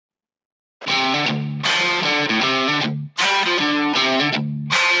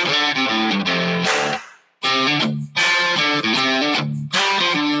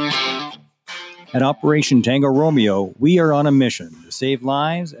At Operation Tango Romeo, we are on a mission to save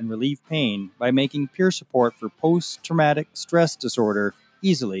lives and relieve pain by making peer support for post traumatic stress disorder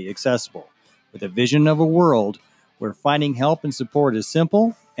easily accessible, with a vision of a world where finding help and support is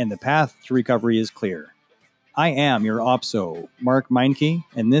simple and the path to recovery is clear. I am your OPSO, Mark Meinke,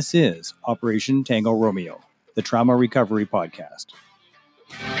 and this is Operation Tango Romeo, the Trauma Recovery Podcast.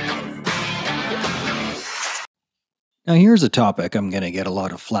 Now, here's a topic I'm going to get a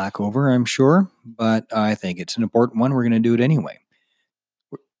lot of flack over, I'm sure, but I think it's an important one. We're going to do it anyway.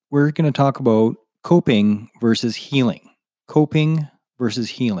 We're going to talk about coping versus healing. Coping versus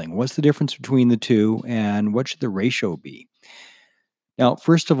healing. What's the difference between the two, and what should the ratio be? Now,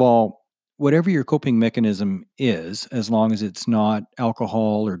 first of all, whatever your coping mechanism is, as long as it's not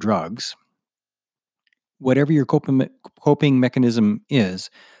alcohol or drugs, whatever your coping mechanism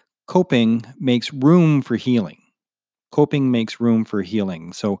is, coping makes room for healing. Coping makes room for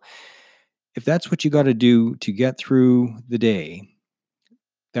healing. So if that's what you got to do to get through the day,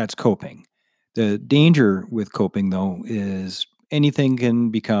 that's coping. The danger with coping, though, is anything can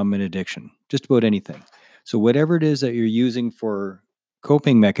become an addiction, just about anything. So whatever it is that you're using for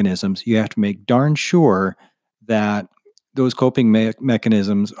coping mechanisms, you have to make darn sure that those coping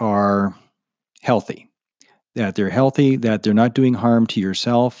mechanisms are healthy, that they're not doing harm to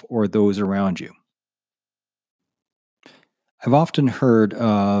yourself or those around you. I've often heard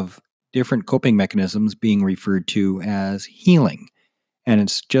of different coping mechanisms being referred to as healing, and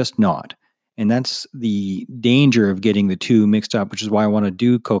it's just not. And that's the danger of getting the two mixed up, which is why I want to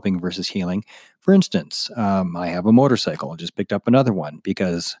do coping versus healing. For instance, I have a motorcycle. I just picked up another one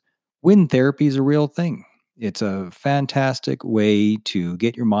because wind therapy is a real thing. It's a fantastic way to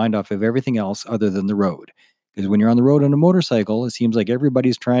get your mind off of everything else other than the road. Because when you're on the road on a motorcycle, it seems like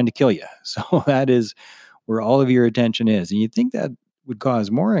everybody's trying to kill you. So that is where all of your attention is. And you'd think that would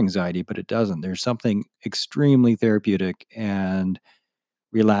cause more anxiety, but it doesn't. There's something extremely therapeutic and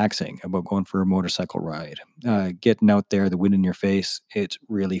relaxing about going for a motorcycle ride. Getting out there, the wind in your face, it's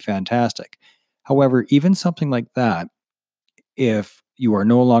really fantastic. However, even something like that, if you are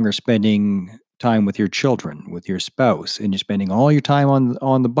no longer spending time with your children, with your spouse, and you're spending all your time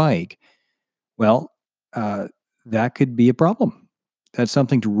on the bike, well, that could be a problem. That's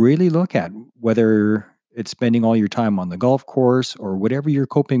something to really look at, whether it's spending all your time on the golf course or whatever your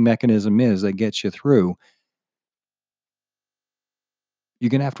coping mechanism is that gets you through. You're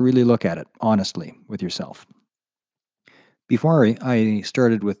going to have to really look at it honestly with yourself. Before I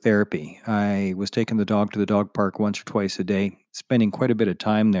started with therapy, I was taking the dog to the dog park once or twice a day, spending quite a bit of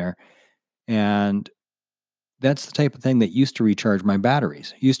time there. And that's the type of thing that used to recharge my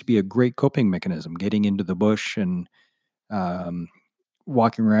batteries. It used to be a great coping mechanism, getting into the bush and um,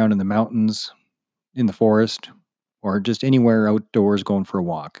 walking around in the mountains, in the forest, or just anywhere outdoors going for a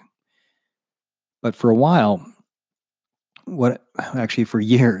walk. But for a while, for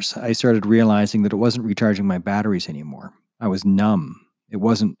years, I started realizing that it wasn't recharging my batteries anymore. I was numb. It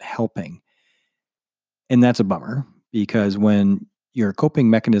wasn't helping. And that's a bummer because when your coping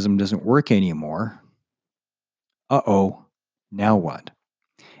mechanism doesn't work anymore, now what?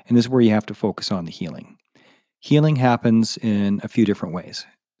 And this is where you have to focus on the healing. Healing happens in a few different ways.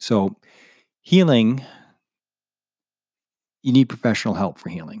 So, healing, you need professional help for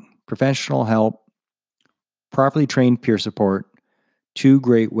healing. Professional help, properly trained peer support, two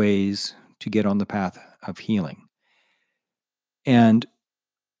great ways to get on the path of healing. And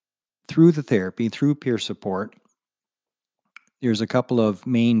through the therapy, through peer support, there's a couple of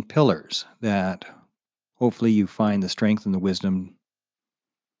main pillars that hopefully you find the strength and the wisdom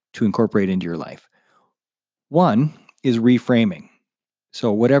to incorporate into your life. One is reframing.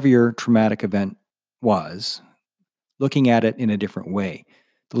 So, whatever your traumatic event was, looking at it in a different way.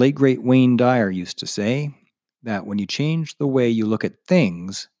 The late, great Wayne Dyer used to say that when you change the way you look at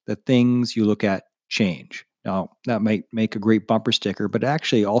things, the things you look at change. Now, that might make a great bumper sticker, but it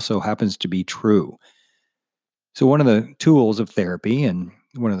actually also happens to be true. So, one of the tools of therapy, and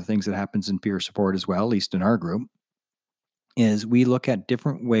one of the things that happens in peer support as well, at least in our group, is we look at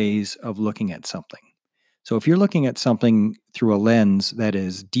different ways of looking at something. So, if you're looking at something through a lens that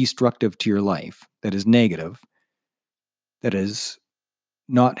is destructive to your life, that is negative, that is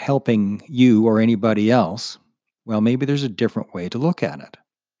not helping you or anybody else, well, maybe there's a different way to look at it.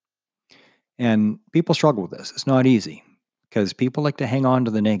 And people struggle with this. It's not easy because people like to hang on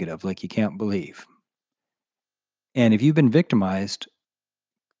to the negative like you can't believe. And if you've been victimized,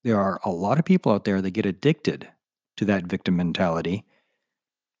 there are a lot of people out there that get addicted to that victim mentality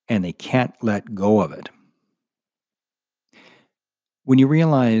and they can't let go of it. When you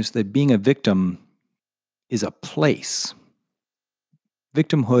realize that being a victim is a place,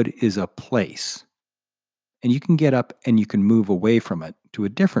 Victimhood is a place, and you can get up and you can move away from it to a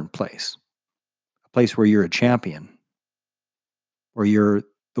different place, a place where you're a champion, where you're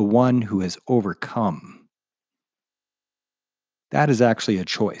the one who has overcome. That is actually a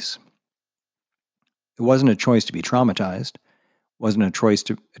choice. It wasn't a choice to be traumatized, wasn't a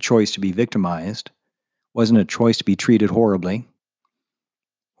choice to be victimized, wasn't a choice to be treated horribly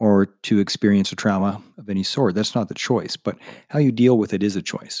or to experience a trauma of any sort. That's not the choice, but how you deal with it is a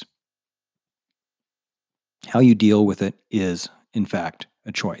choice. How you deal with it is, in fact,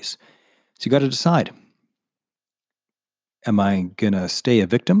 a choice. So you got to decide. Am I going to stay a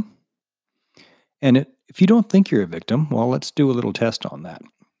victim? And if you don't think you're a victim, well, let's do a little test on that.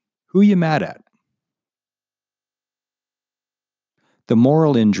 Who are you mad at? The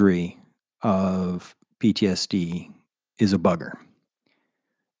moral injury of PTSD is a bugger.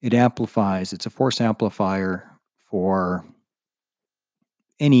 It amplifies, it's a force amplifier for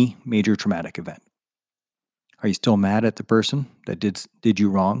any major traumatic event. Are you still mad at the person that did you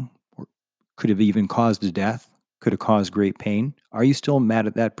wrong, or could have even caused a death, could have caused great pain? Are you still mad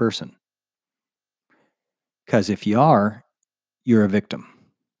at that person? Because if you are, you're a victim.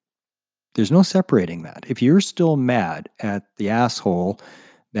 There's no separating that. If you're still mad at the asshole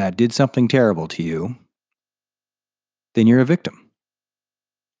that did something terrible to you, then you're a victim.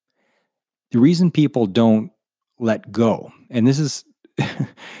 The reason people don't let go, and this is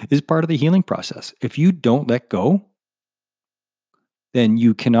is part of the healing process. If you don't let go, then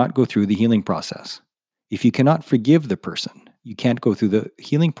you cannot go through the healing process. If you cannot forgive the person, you can't go through the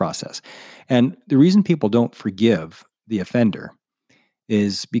healing process. And the reason people don't forgive the offender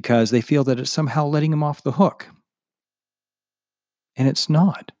is because they feel that it's somehow letting them off the hook. And it's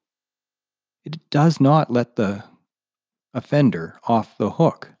not. It does not let the offender off the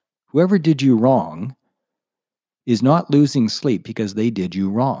hook. Whoever did you wrong is not losing sleep because they did you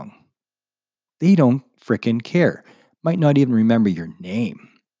wrong. They don't frickin' care. Might not even remember your name.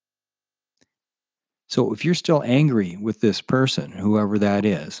 So if you're still angry with this person, whoever that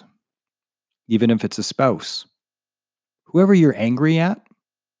is, even if it's a spouse, whoever you're angry at,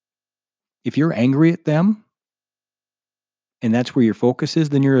 if you're angry at them and that's where your focus is,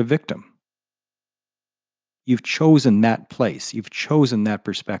 then you're a victim. You've chosen that place. You've chosen that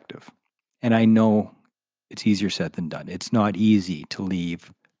perspective. And I know it's easier said than done. It's not easy to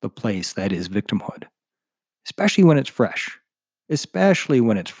leave the place that is victimhood, especially when it's fresh. Especially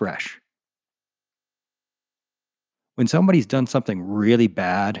when it's fresh. When somebody's done something really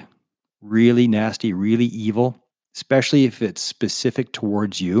bad, really nasty, really evil, especially if it's specific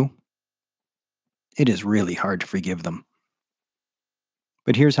towards you, it is really hard to forgive them.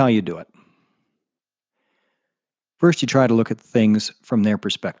 But here's how you do it. First, you try to look at things from their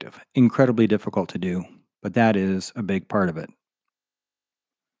perspective. Incredibly difficult to do, but that is a big part of it.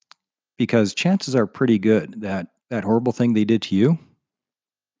 Because chances are pretty good that that horrible thing they did to you,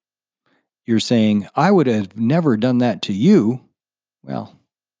 you're saying, I would have never done that to you. Well,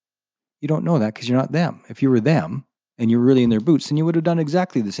 you don't know that because you're not them. If you were them and you're really in their boots, then you would have done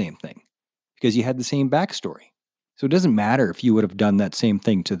exactly the same thing because you had the same backstory. So it doesn't matter if you would have done that same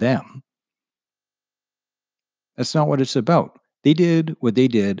thing to them. That's not what it's about. They did what they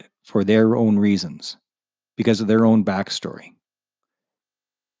did for their own reasons because of their own backstory.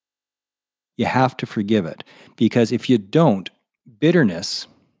 You have to forgive it because if you don't, bitterness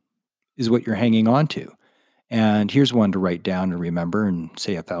is what you're hanging on to. And here's one to write down and remember and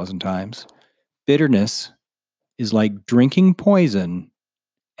say 1,000 times. Bitterness is like drinking poison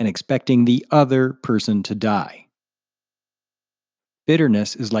and expecting the other person to die.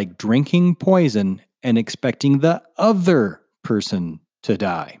 Bitterness is like drinking poison and expecting the other person to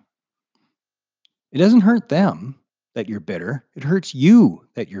die. It doesn't hurt them that you're bitter. It hurts you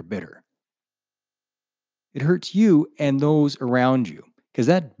that you're bitter. It hurts you and those around you because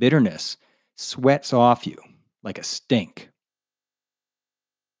that bitterness sweats off you like a stink,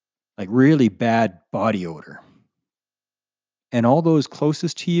 like really bad body odor. And all those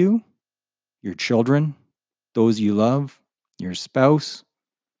closest to you, your children, those you love, your spouse,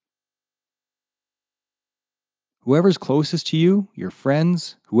 whoever's closest to you, your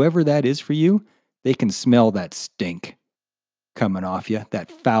friends, whoever that is for you, they can smell that stink coming off you,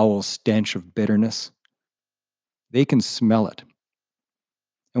 that foul stench of bitterness. They can smell it.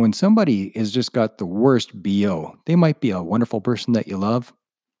 And when somebody has just got the worst BO, they might be a wonderful person that you love,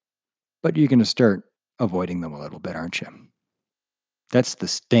 but you're going to start avoiding them a little bit, aren't you? That's the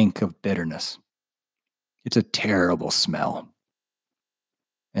stink of bitterness. It's a terrible smell.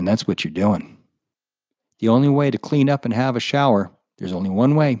 And that's what you're doing. The only way to clean up and have a shower, there's only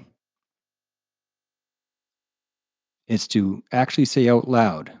one way. It's to actually say out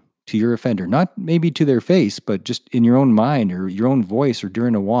loud to your offender, not maybe to their face, but just in your own mind or your own voice or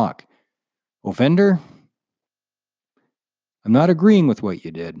during a walk. Offender, I'm not agreeing with what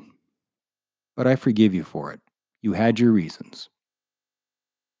you did, but I forgive you for it. You had your reasons.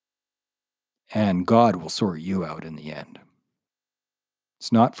 And God will sort you out in the end.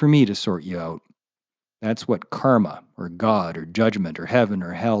 It's not for me to sort you out. That's what karma or God or judgment or heaven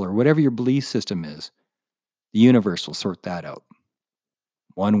or hell or whatever your belief system is, the universe will sort that out,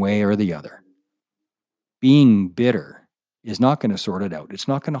 one way or the other. Being bitter is not going to sort it out. It's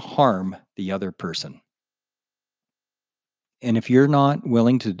not going to harm the other person. And if you're not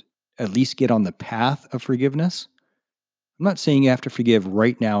willing to at least get on the path of forgiveness, I'm not saying you have to forgive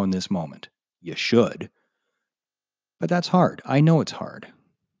right now in this moment. You should. But that's hard. I know it's hard.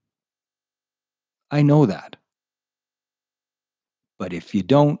 I know that. But if you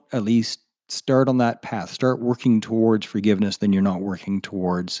don't at least start on that path, start working towards forgiveness, then you're not working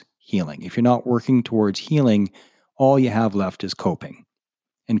towards healing. If you're not working towards healing, all you have left is coping.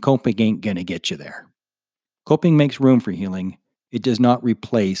 And coping ain't going to get you there. Coping makes room for healing. It does not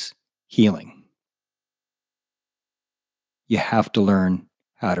replace healing. You have to learn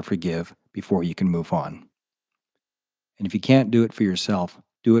how to forgive before you can move on. And if you can't do it for yourself,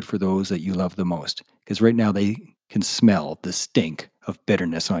 do it for those that you love the most. Because right now they can smell the stink of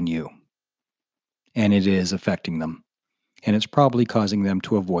bitterness on you. And it is affecting them. And it's probably causing them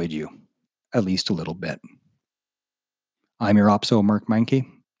to avoid you, at least a little bit. I'm your OPSO, Mark Meinke.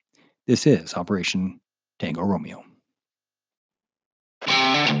 This is Operation Tango Romeo.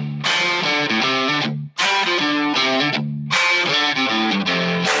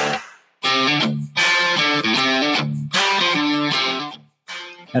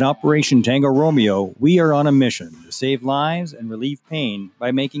 At Operation Tango Romeo, we are on a mission to save lives and relieve pain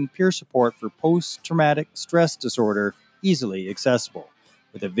by making peer support for post-traumatic stress disorder easily accessible,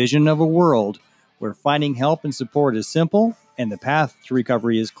 with a vision of a world where finding help and support is simple and the path to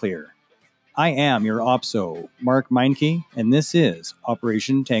recovery is clear. I am your OPSO, Mark Meinke, and this is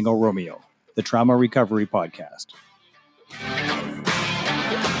Operation Tango Romeo, the Trauma Recovery Podcast.